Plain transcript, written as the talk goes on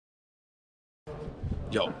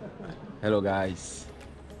Yo, hello guys,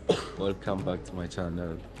 welcome back to my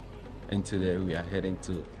channel. And today we are heading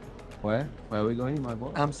to where are we going, my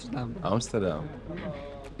boy? Amsterdam. Amsterdam.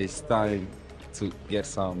 It's time to get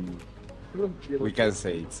some, we can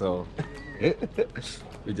say it, so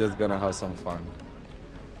we're just gonna have some fun.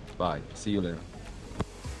 Bye, see you later.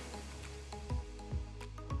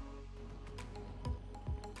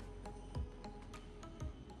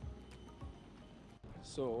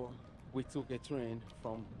 So we took a train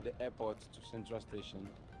from the airport to Central Station,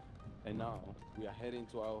 and now we are heading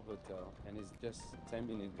to our hotel, and it's just 10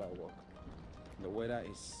 minutes by walk. The weather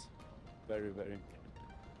is very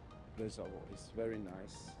pleasurable. It's very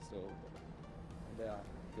nice. So there are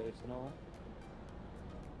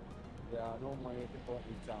no mannekenpis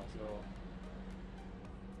in town, so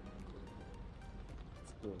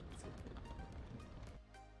it's good.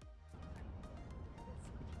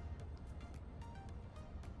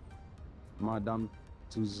 Madame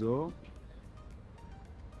Tussauds.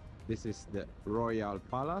 This is the Royal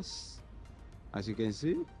Palace, as you can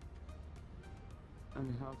see, and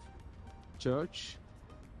we have church.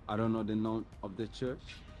 I don't know the name of the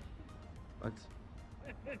church, but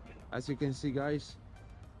as you can see, guys,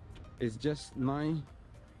 it's just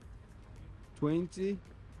 9:20,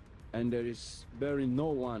 and there is barely no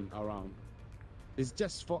one around. It's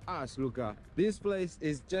just for us. Look at this place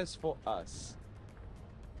is just for us.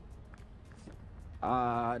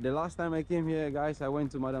 The last time I came here, guys, I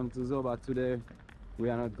went to Madame Tussauds, but today we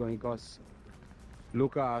are not going because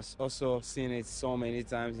Luca has also seen it so many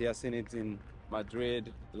times. He has seen it in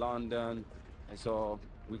Madrid, London, and so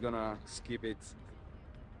we're gonna skip it.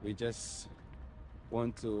 We just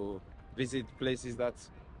want to visit places that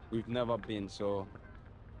we've never been. So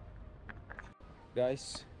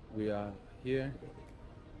guys, we are here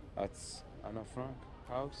at Anna Frank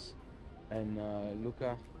house, and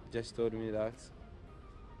Luca just told me that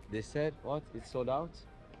they said what, it's sold out.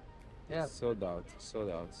 Yeah. Sold out.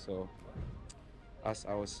 So as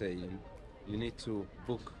I was saying, you need to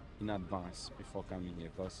book in advance before coming here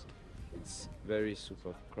because it's very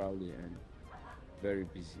super crowded and very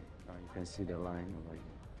busy. You can see the line over here.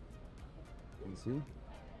 You can see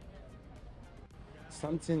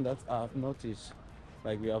something that I've noticed,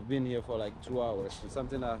 like we have been here for like 2 hours, and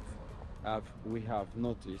something that we have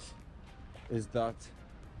noticed is that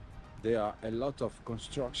there are a lot of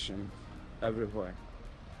construction everywhere.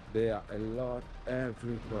 There are a lot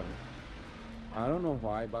everywhere. I don't know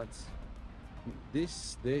why, but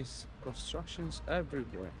there's constructions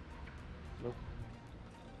everywhere. Look,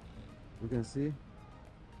 you can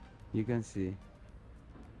see.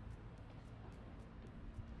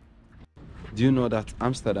 Do you know that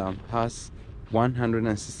Amsterdam has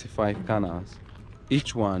 165 canals,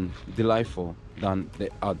 each one delightful than the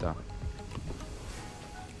other?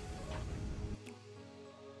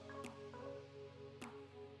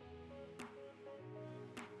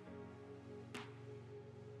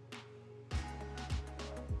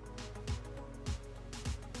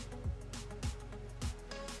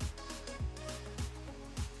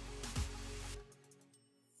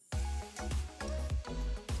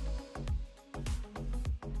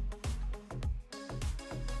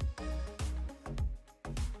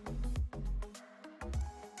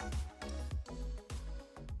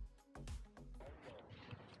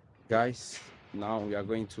 Guys, now we are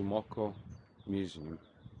going to Moco Museum,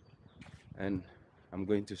 and I'm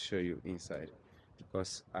going to show you inside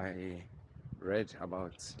because I read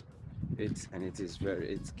about it and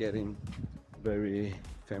it's getting very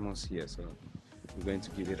famous here, so I'm going to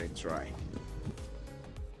give it a try.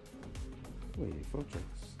 Wait,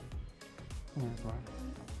 photos. Oh, wow.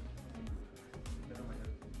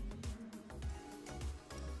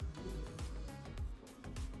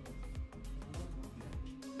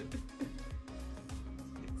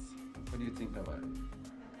 What do you think about it?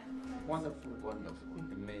 Wonderful. Wonderful,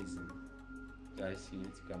 amazing. Guys, you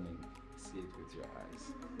need to come and see it with your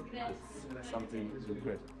eyes. It's something so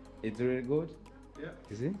great. It's really good? Yeah.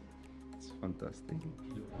 You see? It's fantastic.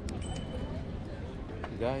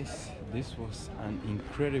 Guys, this was an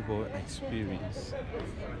incredible experience,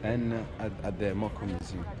 and at the Moco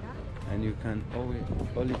Museum, and you can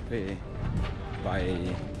only pay by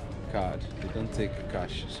card. They don't take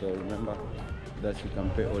cash, so remember that you can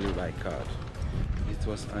pay only by card. It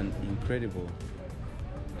was an incredible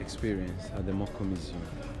experience at the Moco Museum.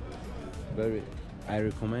 I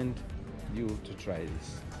recommend you to try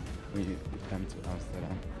this when you come to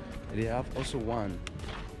Amsterdam. They have also one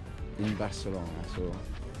in Barcelona, so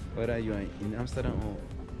whether you are in Amsterdam or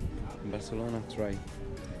in Barcelona, try.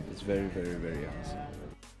 It's very awesome.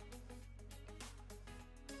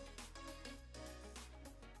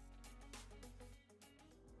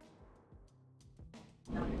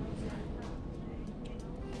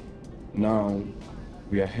 Now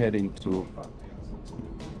we are heading to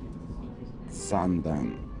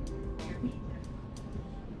Zaandam.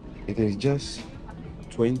 It is just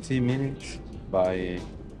 20 minutes by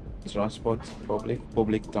public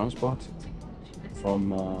transport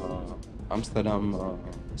from Amsterdam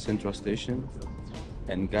Central Station.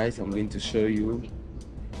 And guys, I'm going to show you,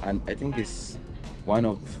 and I think it's one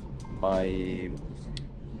of my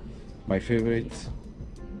favorite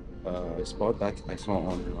spot that I saw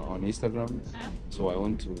on Instagram. So I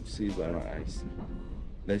want to see by my eyes.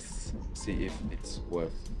 Let's see if it's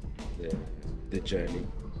worth the journey.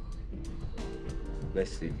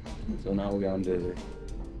 Let's see. So now we are on the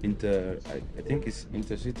I think it's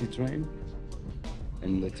intercity train,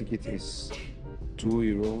 and the ticket is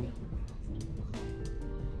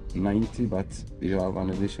 €2.90, but you have an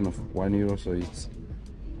addition of €1, so it's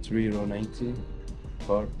 €3.90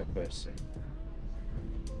 for a person.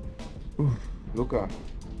 Luca,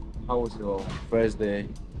 how was your first day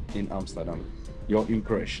in Amsterdam? Your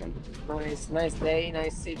impression? Nice day,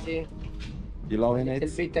 nice city. You loving it?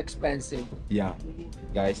 It's a bit expensive. Yeah,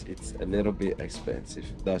 guys, it's a little bit expensive.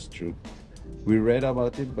 That's true. We read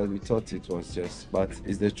about it, but we thought it was just, but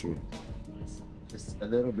it's the truth. It's a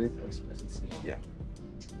little bit expensive. Yeah.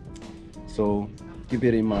 So keep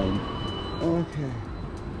it in mind. Okay.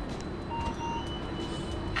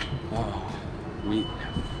 We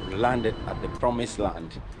landed at the promised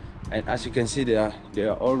land, and as you can see, there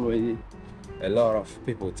are already a lot of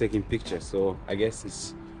people taking pictures. So I guess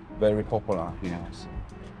it's very popular here. So,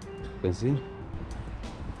 you can see.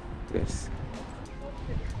 Yes.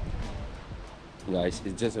 Guys,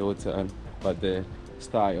 it's just a hotel, but the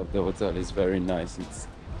style of the hotel is very nice. It's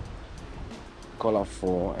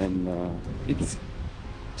colorful and it's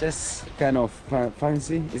just kind of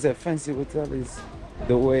fancy. It's a fancy hotel. It's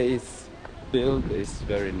the way it's built is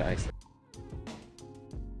very nice.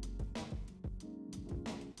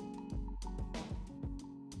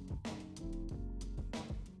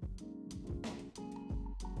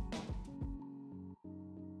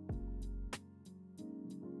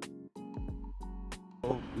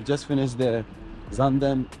 We just finished the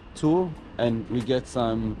Zaandam tour, and we get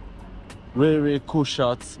some really cool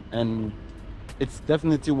shots, and it's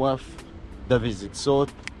definitely worth the visit. So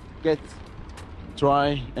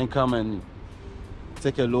try and come and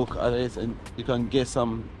take a look at it, and you can get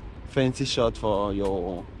some fancy shot for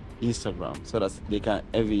your Instagram so that they can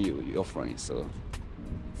envy you, your friends. So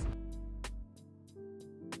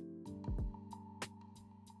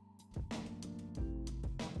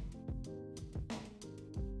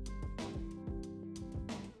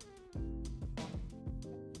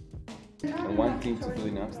and one thing to do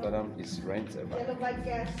in Amsterdam is rent a bike.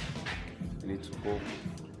 You need to go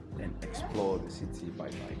and explore the city by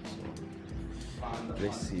bike. So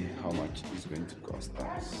let's see how much it's going to cost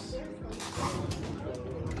us.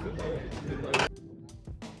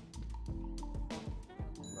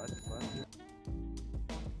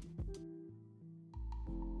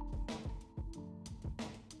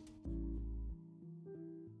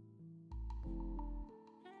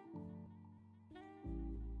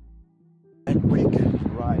 A quick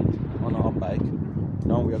ride on our bike.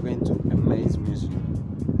 Now we are going to Amaze Museum,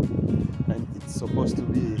 and it's supposed to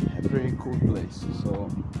be a very cool place. So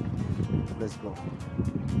let's go.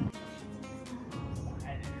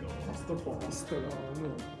 Sto posto, no.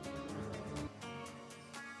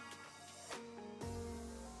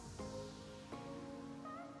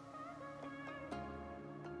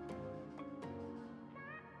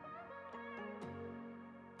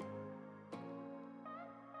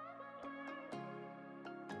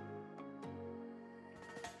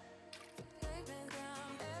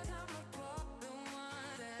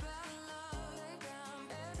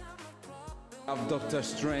 I have Dr.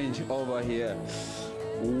 Strange over here.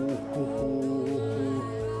 Ooh, ooh,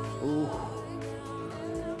 ooh.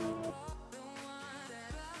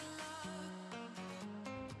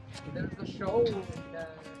 There's a show.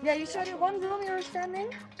 Yeah, you saw the one room you were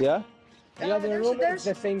standing? Yeah? The other room there's is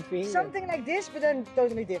the same thing. something like this, but then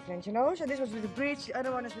totally different, you know? So this was with the bridge, the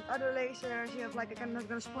other one is with other lasers. You have like, I'm not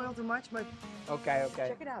gonna spoil too much, but Okay.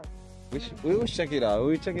 check it out. We will check it out.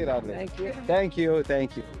 We will check it out. Thank you. Thank you.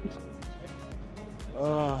 Thank you.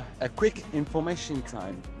 A quick information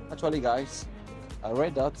time. Actually, guys, I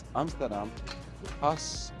read that Amsterdam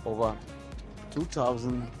has over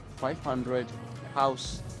 2,500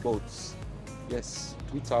 houseboats. Yes,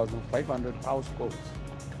 2,500 houseboats.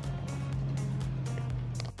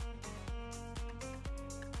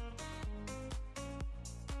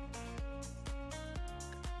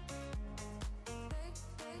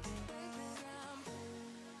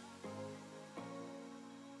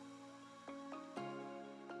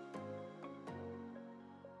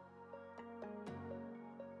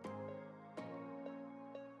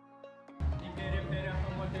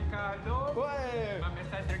 caldo, Uè! ma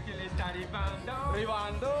messaggio che le sta arrivando.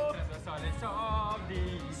 Arrivando! Preso solo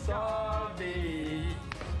soldi, soldi.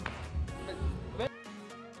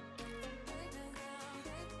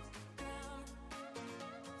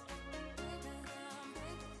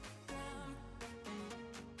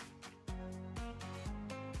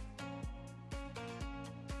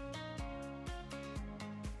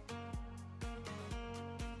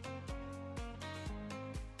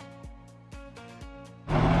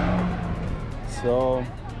 So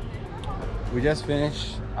we just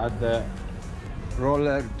finished at the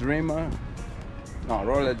roller dream,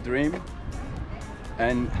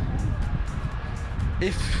 and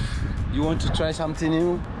if you want to try something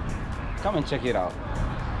new, come and check it out.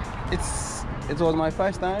 It was my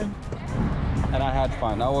first time and I had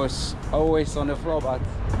fun. I was always on the floor, but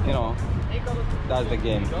you know, that's the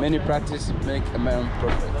game. Many practice make a man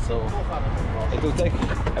perfect. So it will take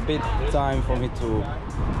a bit time for me to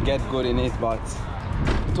get good in it, but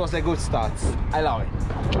it was a good start. I love it.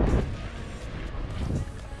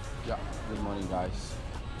 Yeah, good morning guys.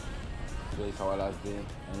 Today is our last day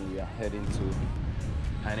and we are heading to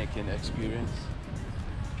Heineken experience.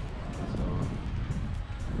 So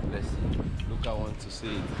let's see. Look, I want to see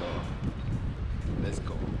it, so let's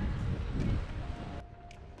go.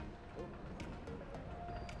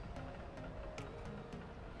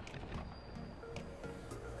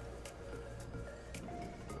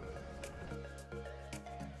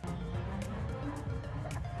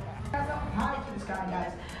 High to the sky,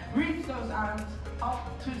 guys. Reach those arms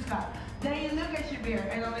up to the sky. Then you look at your beer,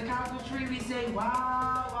 and on the count of 3, we say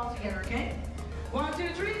wow all together, okay? 1, 2,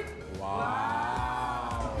 3.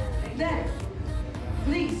 Wow. Then,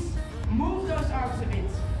 please move those arms a bit.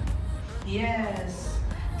 Yes.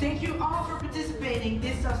 Thank you all for participating.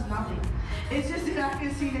 This does nothing. It's just that I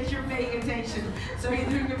can see that you're paying attention. So you're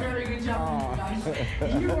doing a very good job, guys.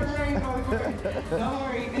 You were very going for it. Don't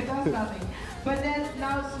worry, it does nothing. But then,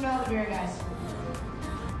 now smell the beer, guys.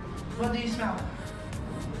 What do you smell?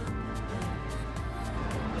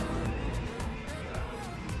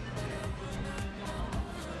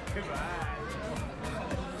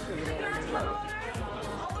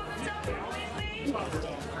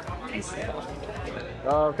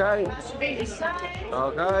 Okay.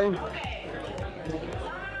 Okay.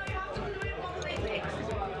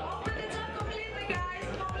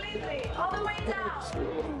 All the way down.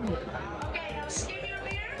 Okay, now skim your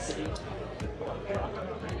beers. Okay.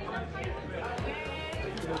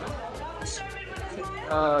 Serve it with a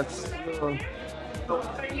smile.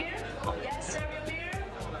 Over here. Yes, serve your beer.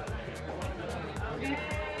 Okay.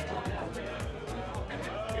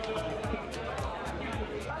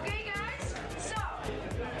 Okay, guys. So,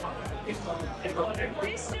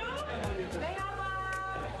 these two, they have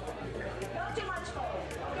not too much foam.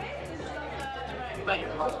 Okay, this is not the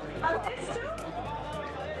right. These two.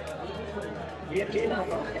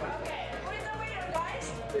 Okay, put it over here, guys.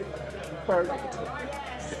 Perfect.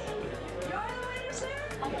 Yes. You're the winner, sir.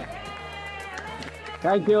 Yeah.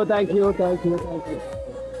 Thank you, thank you, thank you, thank you.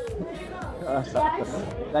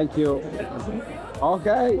 Thank you.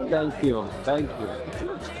 Okay, thank you, thank you.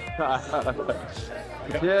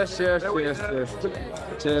 Cheers, cheers, cheers, cheers.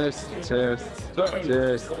 Cheers, cheers,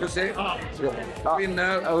 cheers. You see?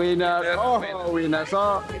 Winner. Winner. Oh, winner.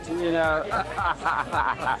 So, winner.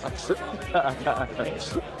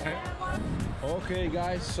 Okay,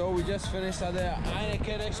 guys, so we just finished at the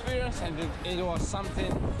Heineken experience and it was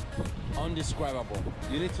something undescribable.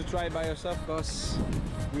 You need to try it by yourself because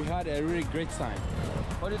we had a really great time.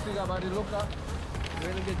 What do you think about it, Luca?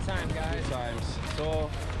 Really good time, guys. Good times. So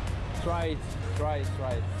try it, try it,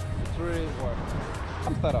 try it. It really works.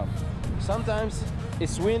 Amsterdam. Sometimes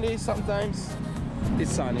it's windy, sometimes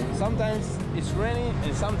it's sunny, sometimes it's raining,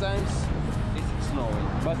 and sometimes it's snowing.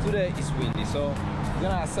 But today it's windy, so we're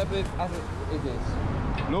gonna accept it as it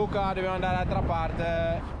is. Luca, dobbiamo andare dall'altra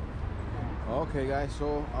parte. Okay, guys,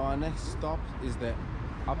 so our next stop is the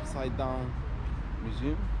Upside Down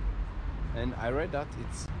Museum, and I read that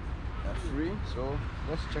it's free, so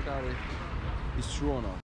let's check out if it's true or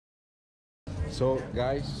not. So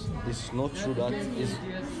guys, it's not true that it's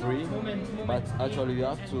free, but actually we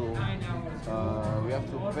have to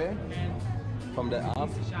pay from the app,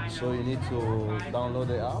 so you need to download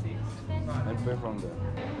the app and pay from there.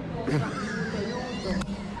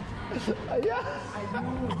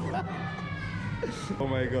 Oh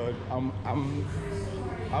my god, I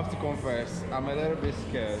have to confess, I'm a little bit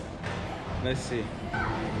scared. Let's see.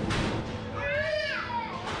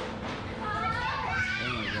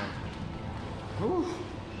 Whew.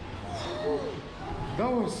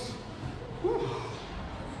 That was, whew.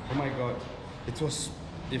 Oh my god, it was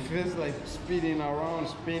It feels like spinning around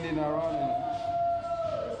and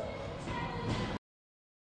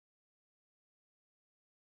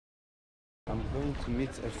I'm going to meet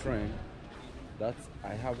a friend that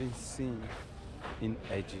I haven't seen in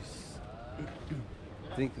ages.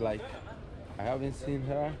 Think like I haven't seen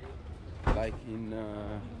her like in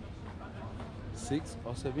 6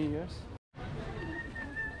 or 7 years.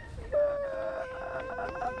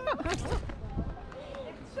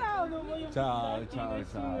 Ciao, ciao,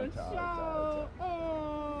 ciao, ciao.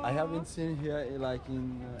 I haven't seen her like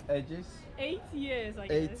in ages. 8 years, I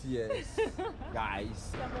guess. 8 years,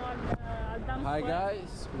 guys. Siamo al Dam Hi Square.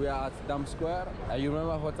 guys, we are at Dam Square. You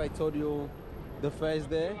remember what I told you the first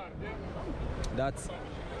day? That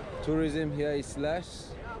tourism here is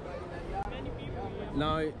less. Many people here.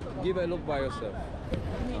 Now give a look by yourself.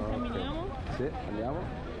 Camminiamo. Sì, andiamo.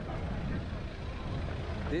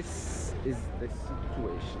 This is the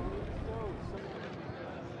situation.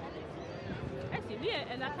 Eh sì, lì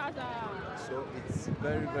è la casa So it's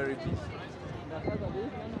very busy. del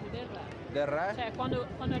re. The re. Cioè, quando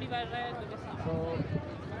arriva il re, dove sta? So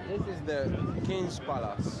this is the king's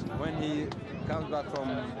palace when he comes back from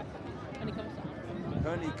Quando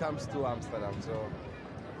when he comes to Amsterdam. So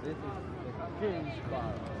this is the king's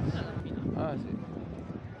palace. Ah, sì.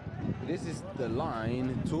 This is the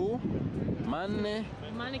line to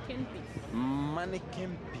mannekenpis,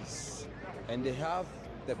 and they have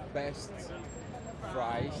the best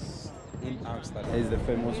fries in Amsterdam. It's the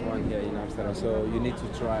famous one here in Amsterdam, so you need to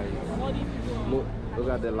try it. Look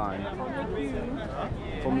at the line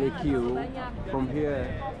from the queue, from here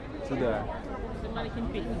to there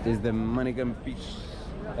is the mannekenpis,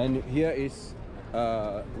 and here is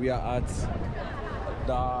we are at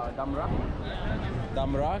the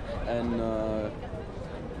damrak, and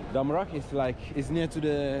damrak is like it's near to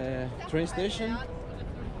the train station,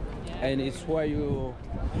 and it's where you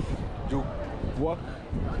walk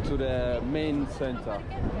to the main center.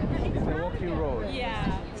 It's a walking road.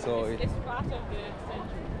 Yeah. So it's part of the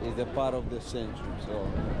century. It's a part of the century. So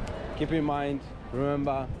keep in mind,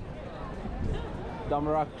 remember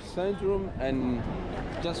Damrak Centrum, and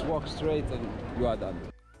just walk straight and you are done.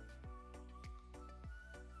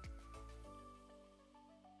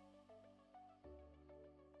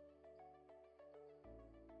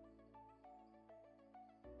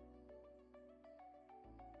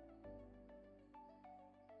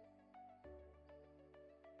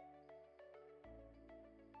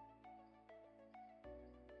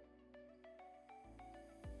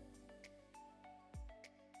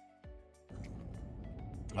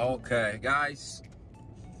 Okay guys,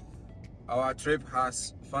 our trip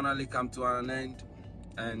has finally come to an end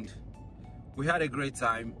and we had a great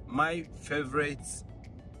time. My favorite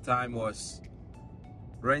time was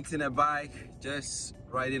renting a bike, just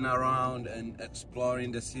riding around and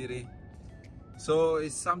exploring the city. So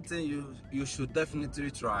it's something you should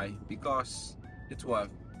definitely try because it's worth.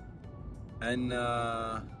 And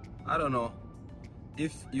I don't know,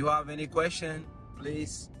 if you have any question,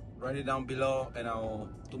 please write it down below and I'll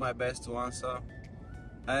do my best to answer.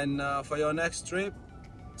 And for your next trip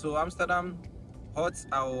to Amsterdam, what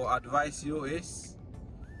I will advise you is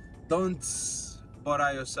don't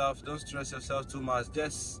bother yourself, don't stress yourself too much,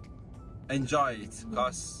 just enjoy it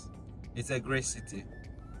because it's a great city.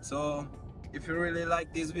 So if you really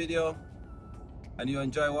like this video and you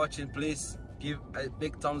enjoy watching, please give a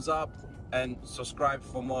big thumbs up and subscribe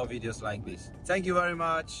for more videos like this. Thank you very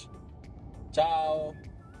much. Ciao.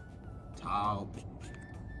 Ciao.